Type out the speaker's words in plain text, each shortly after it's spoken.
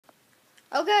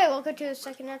Okay, welcome to the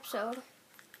second episode.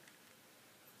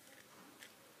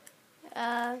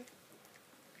 Oh,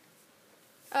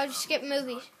 just skip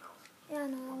movies. Yeah,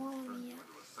 no, I want one yet.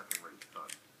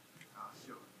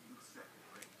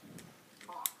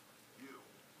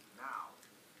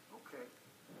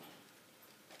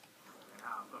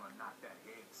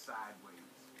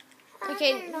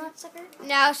 Okay, Not, sucker.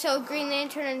 now so Green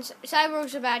Lantern and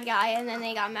Cyborg's a bad guy, and then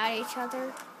they got mad at each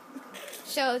other.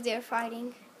 So they're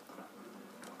fighting.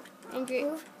 And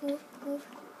Move.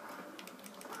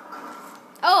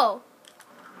 Oh!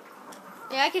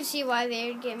 Yeah, I can see why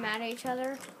they'd get mad at each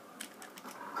other.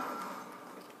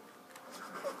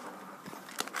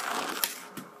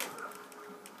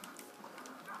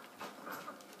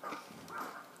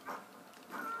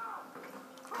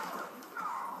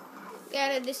 They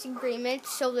had a disagreement,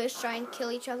 so they're trying to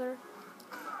kill each other.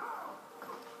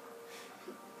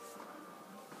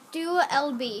 Do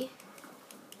LB.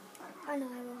 I know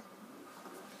I will.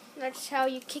 That's how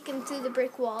you kick him through the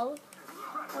brick wall.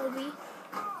 LB.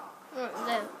 Or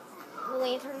the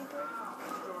lantern brick.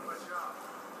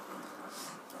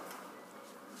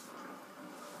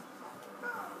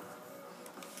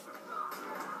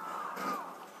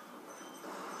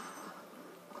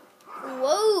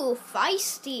 Whoa,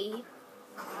 feisty.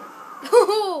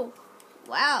 Oh,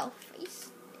 wow,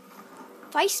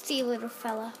 feisty little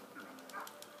fella.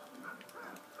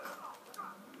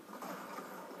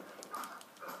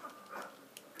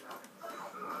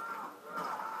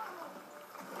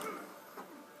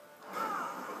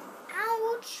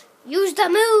 Ouch! Use the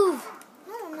move.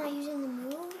 No, I'm not using the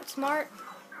move. Smart.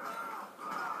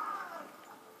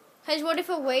 Because what if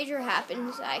a wager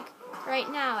happens, like,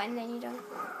 right now, and then you don't?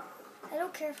 I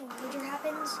don't care if a wager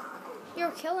happens.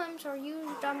 You'll kill him, so use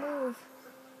the move.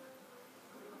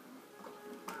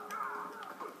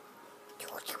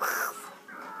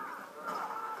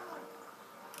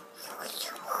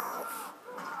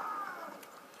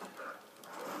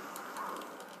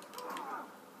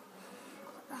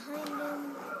 Behind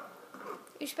him.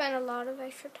 You spend a lot of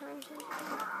extra time.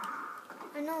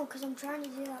 I know, because I'm trying to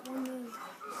do that one move.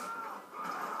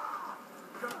 Ah,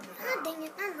 dang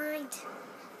it, never mind.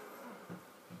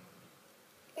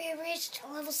 We reached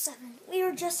level 7. We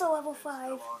were just at level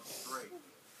 5.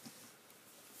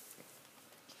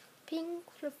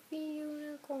 Pink fluffy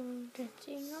unicorn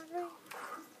dancing on rain.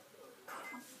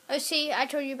 Oh, see, I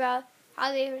told you about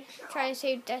how they were trying to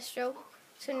save Deathstroke.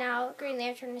 So now Green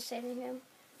Lantern is saving him.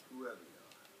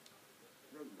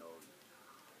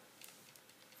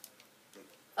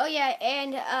 Oh yeah,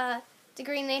 and the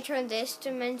Green Lantern in this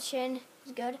dimension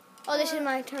is good. Oh, this is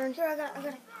my turn. Here, I got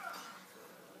it.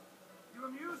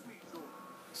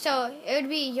 So it would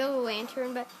be Yellow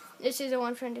Lantern, but this is the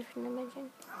one from a different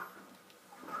dimension.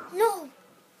 No!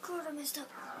 God, I messed up.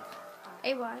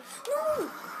 Hey, why? No!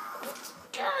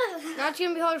 Now it's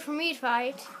gonna be hard for me to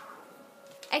fight.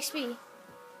 XP.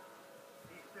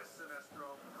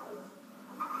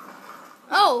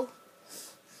 Oh!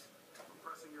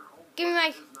 Give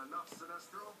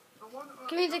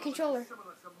me the controller.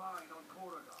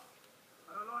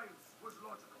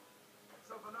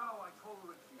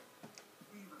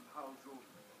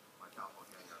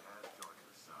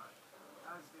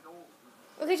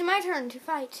 Okay, it's my turn to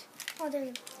fight. Oh, there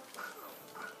you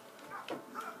go.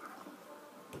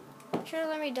 Should have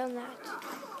let me done that.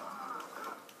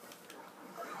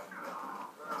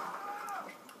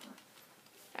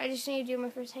 I just need to do my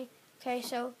first thing. Okay,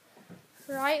 so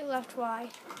right, left, Y.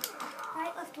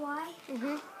 Right, left, Y.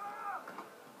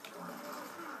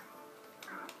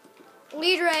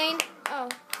 Lead Rain. Oh,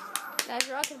 that's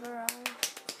Rocket Barrage.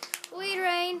 Lead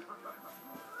Rain.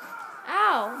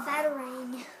 Ow.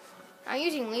 Batarang. I'm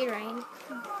using Lead Rain.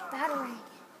 Batarang.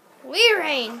 Lead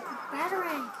Rain.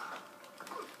 Batarang.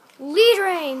 Lead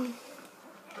Rain.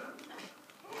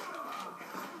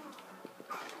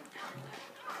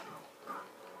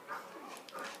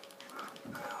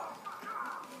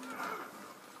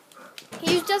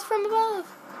 He used Death from above.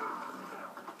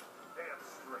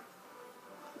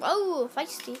 Whoa,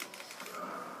 feisty.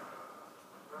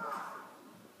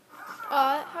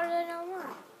 How did I not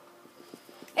work?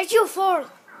 It's your fault.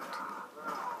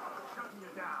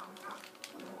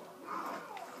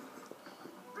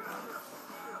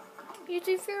 You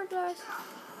do Fear Blast.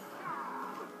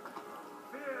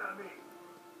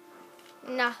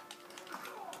 Nah.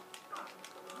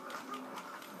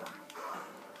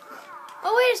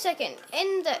 Oh, wait a second.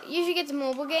 You should get the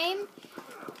mobile game.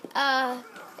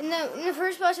 In the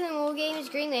first boss in the mobile game is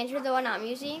Green Lantern, the one I'm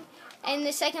using. And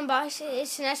the second boss is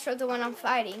Sinestro, the one I'm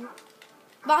fighting.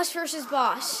 Boss versus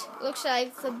boss. Looks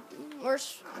like the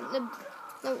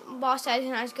boss that is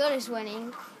not as good as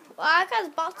winning. Well, I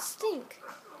got bots stink.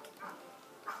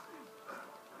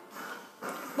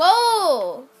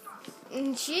 Whoa!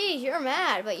 Jeez, you're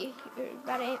mad, but you're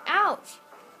about to aim. Ouch!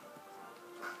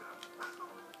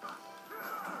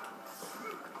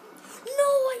 No,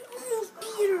 I almost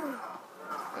beat her.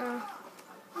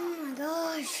 Oh my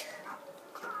gosh.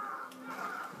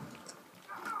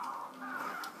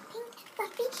 Pink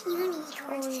fluffy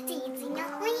unicorns dancing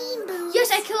on rainbows. Yes,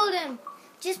 I killed him!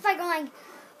 Just by going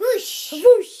whoosh.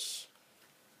 Whoosh!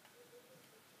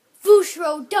 Whoosh,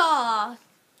 Roda!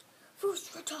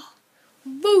 Whoosh, Roda.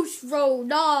 Whoosh,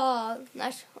 Roda!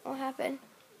 That's what happened.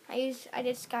 I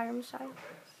did Skyrim style.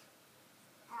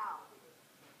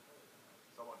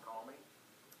 Someone call me?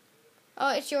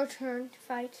 Oh, it's your turn to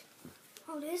fight.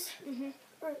 Oh, it is? Mm-hmm.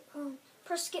 Right,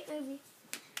 press skip movie.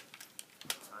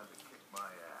 Time to kick my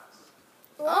ass.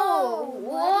 Oh,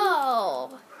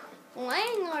 whoa!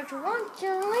 Language, what's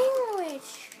your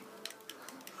language?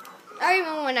 I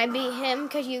remember when I beat him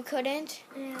because you couldn't.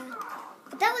 Yeah.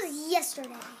 But that was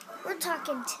yesterday. We're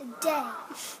talking today.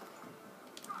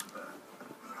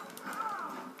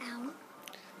 Ow.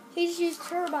 He's used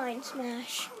Turbine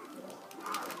Smash.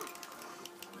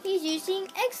 He's using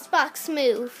Xbox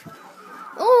Move.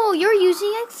 Oh, you're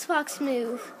using Xbox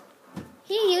Move.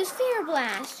 He used Fear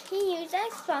Blast. He used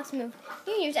Xbox Move.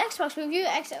 You used Xbox Move. You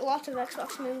used lots of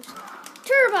Xbox moves.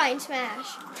 Turbine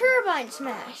Smash. Turbine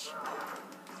Smash.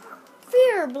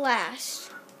 Fear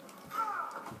Blast.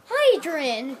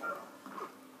 Hydran.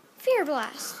 Fear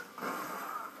Blast.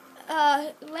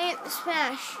 Land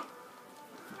Smash.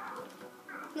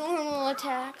 Normal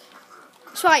attack.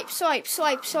 Swipe, swipe,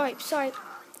 swipe, swipe, swipe.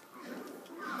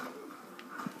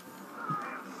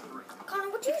 Connor,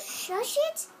 would you shush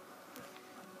it?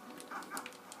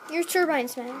 Your Turbine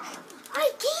Smash.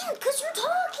 I can't because you're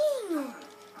talking.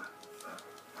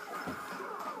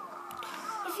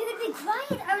 If you could be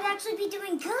quiet, I would actually be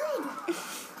doing good.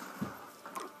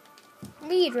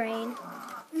 Lead Rain.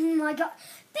 Oh my god.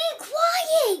 Be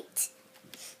quiet!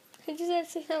 I just have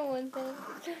to say that one thing.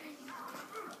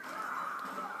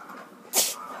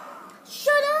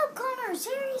 Shut up, Connor.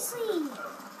 Seriously.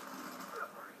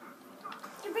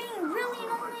 You're being really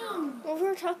annoying. Well,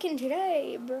 we're talking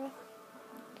today, bro.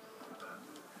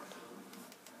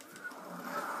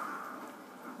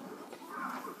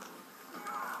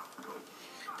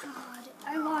 God,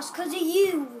 I lost because of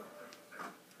you.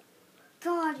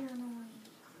 God, you're annoying.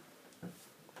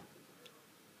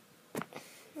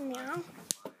 Yeah.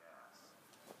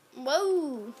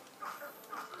 Whoa.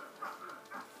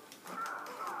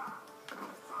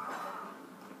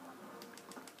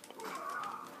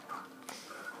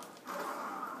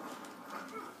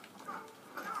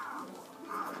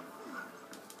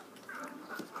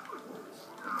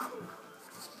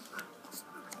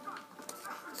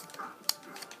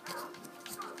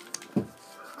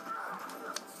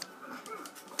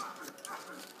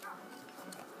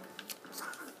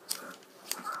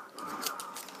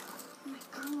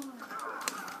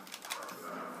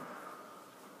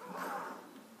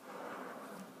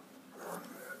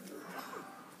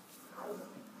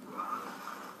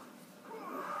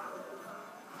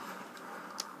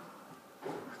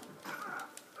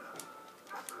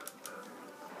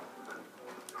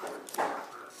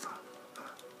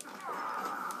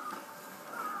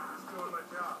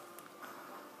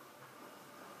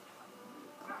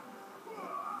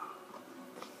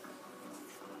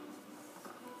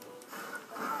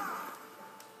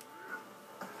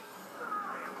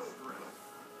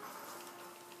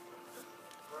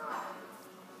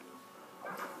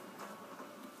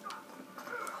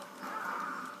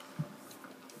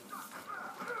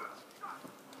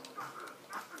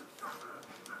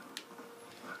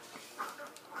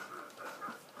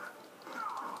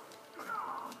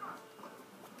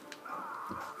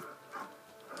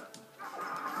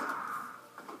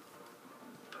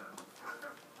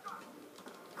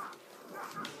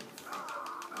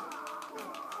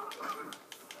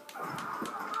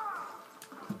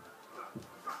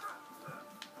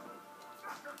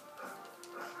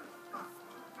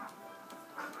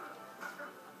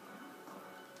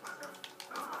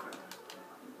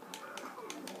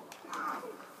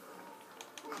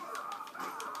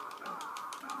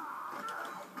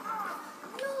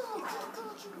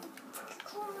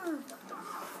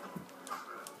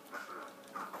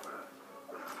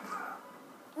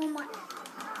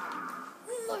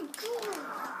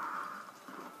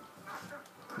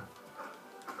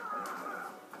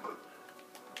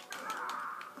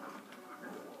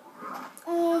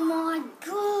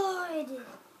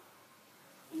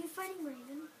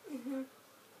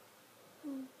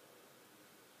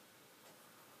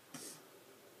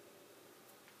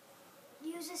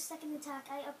 second attack.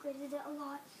 I upgraded it a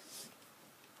lot.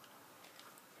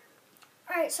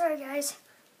 Alright, sorry guys.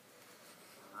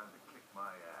 Time to kick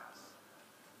my ass.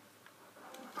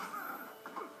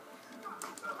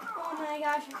 Oh my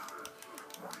gosh.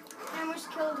 I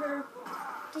almost killed her.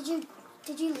 Did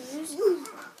you lose?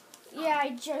 Yeah, I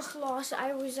just lost.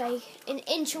 I was like an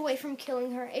inch away from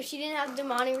killing her. If she didn't have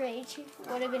demonic rage, she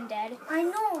would have been dead. I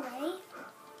know, right?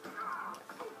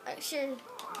 Sure.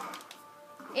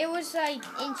 It was like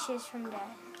inches from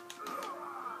death.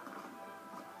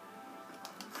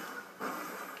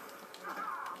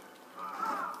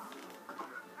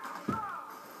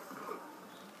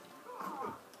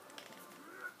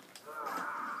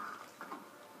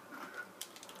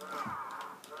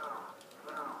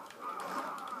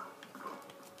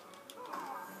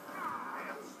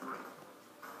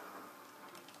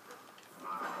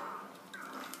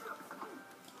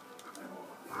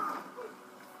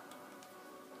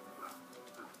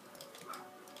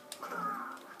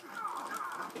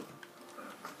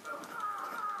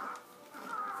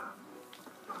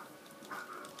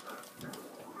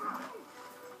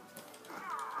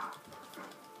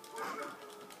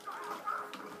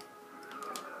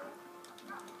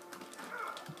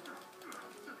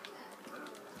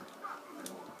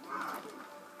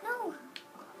 No.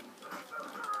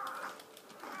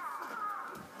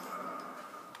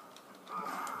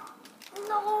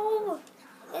 No.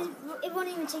 It won't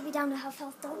even take me down to half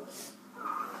health though.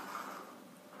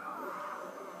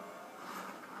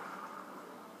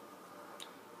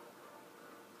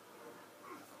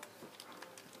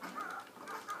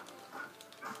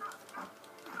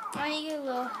 I need to get a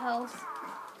little health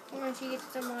once she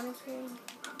gets demonic rage.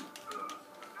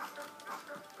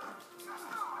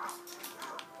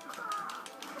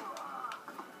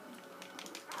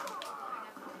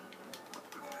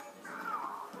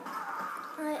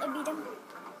 Alright, I beat him.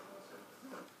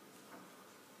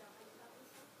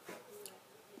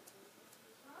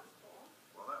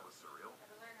 Well, that was surreal.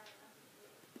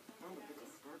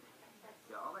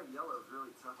 Yeah, all that yellow is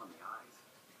really tough on the eyes.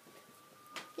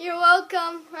 You're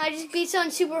welcome. I just beat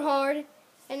someone super hard,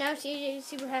 and now CJ is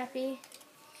super happy.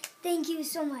 Thank you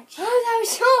so much. Oh, that was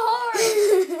so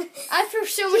hard! I threw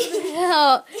so much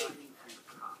help.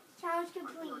 Challenge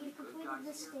complete. You completed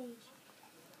this stage.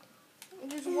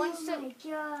 There's Oh one step. my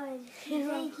god.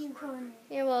 Thank you, Connor.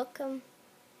 You're welcome.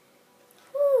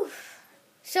 Whew.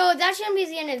 So that's gonna be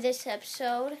the end of this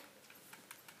episode.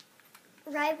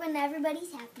 Right when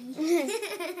everybody's happy.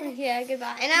 Yeah,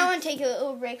 goodbye. And I want to take a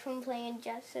little break from playing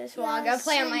Justice while I go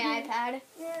play on my same here. iPad.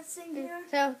 Yeah, same here.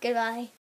 So goodbye.